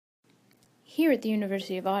Here at the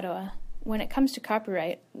University of Ottawa, when it comes to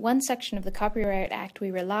copyright, one section of the Copyright Act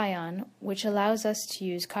we rely on, which allows us to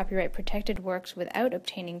use copyright-protected works without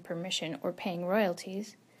obtaining permission or paying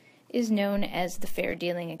royalties, is known as the fair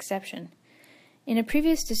dealing exception. In a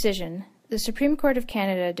previous decision, the Supreme Court of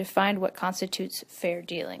Canada defined what constitutes fair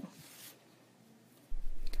dealing.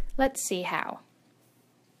 Let's see how.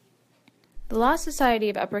 The Law Society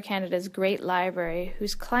of Upper Canada's Great Library,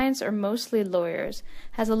 whose clients are mostly lawyers,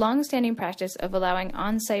 has a long-standing practice of allowing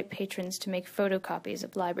on-site patrons to make photocopies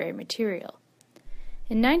of library material.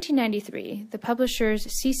 In 1993, the publishers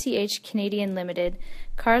CCH Canadian Limited,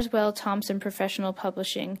 Carswell Thompson Professional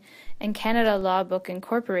Publishing, and Canada Law Book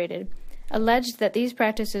Incorporated alleged that these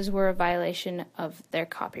practices were a violation of their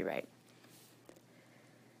copyright.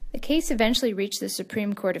 The case eventually reached the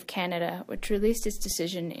Supreme Court of Canada, which released its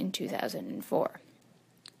decision in 2004.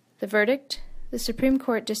 The verdict: the Supreme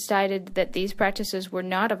Court decided that these practices were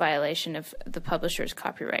not a violation of the publisher's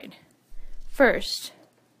copyright. First,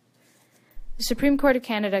 the Supreme Court of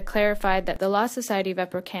Canada clarified that the Law Society of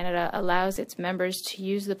Upper Canada allows its members to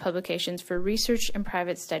use the publications for research and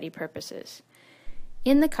private study purposes.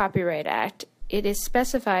 In the Copyright Act, it is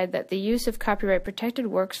specified that the use of copyright-protected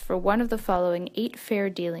works for one of the following 8 fair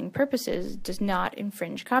dealing purposes does not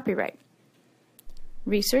infringe copyright: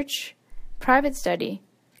 research, private study,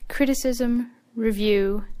 criticism,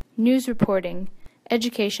 review, news reporting,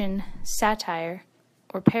 education, satire,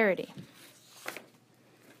 or parody.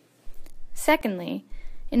 Secondly,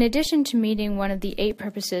 in addition to meeting one of the 8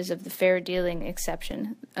 purposes of the fair dealing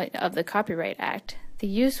exception of the Copyright Act, the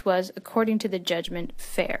use was, according to the judgment,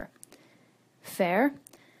 fair. Fair?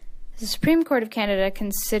 The Supreme Court of Canada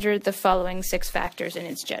considered the following 6 factors in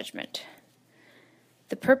its judgment: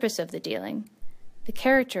 the purpose of the dealing, the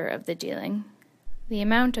character of the dealing, the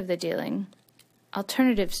amount of the dealing,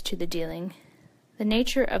 alternatives to the dealing, the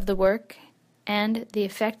nature of the work, and the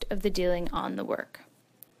effect of the dealing on the work.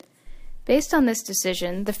 Based on this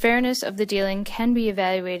decision, the fairness of the dealing can be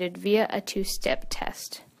evaluated via a 2-step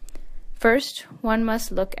test. First, one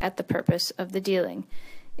must look at the purpose of the dealing.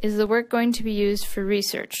 Is the work going to be used for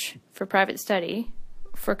research, for private study,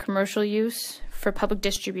 for commercial use, for public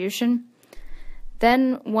distribution?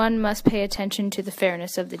 Then one must pay attention to the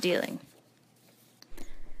fairness of the dealing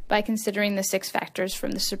by considering the 6 factors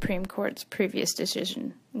from the Supreme Court's previous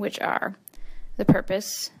decision, which are the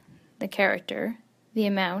purpose, the character, the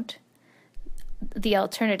amount, the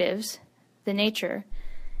alternatives, the nature,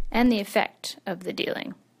 and the effect of the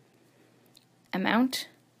dealing. Amount.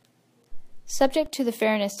 Subject to the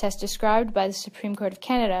fairness test described by the Supreme Court of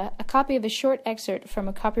Canada, a copy of a short excerpt from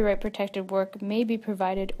a copyright-protected work may be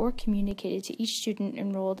provided or communicated to each student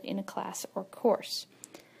enrolled in a class or course.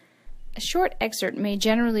 A short excerpt may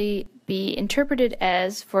generally be interpreted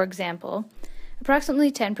as, for example,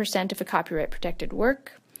 approximately 10% of a copyright-protected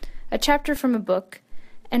work, a chapter from a book,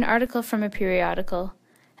 an article from a periodical,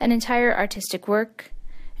 an entire artistic work,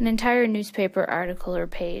 an entire newspaper article or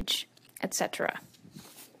page, etc.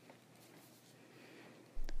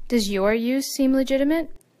 Does your use seem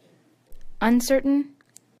legitimate? Uncertain?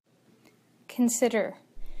 Consider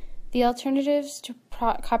the alternatives to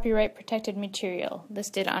copyright-protected material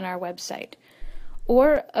listed on our website,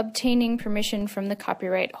 or obtaining permission from the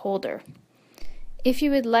copyright holder. If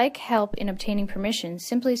you would like help in obtaining permission,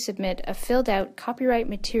 simply submit a filled-out copyright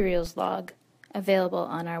materials log available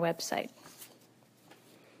on our website.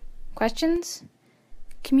 Questions?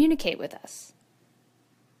 Communicate with us.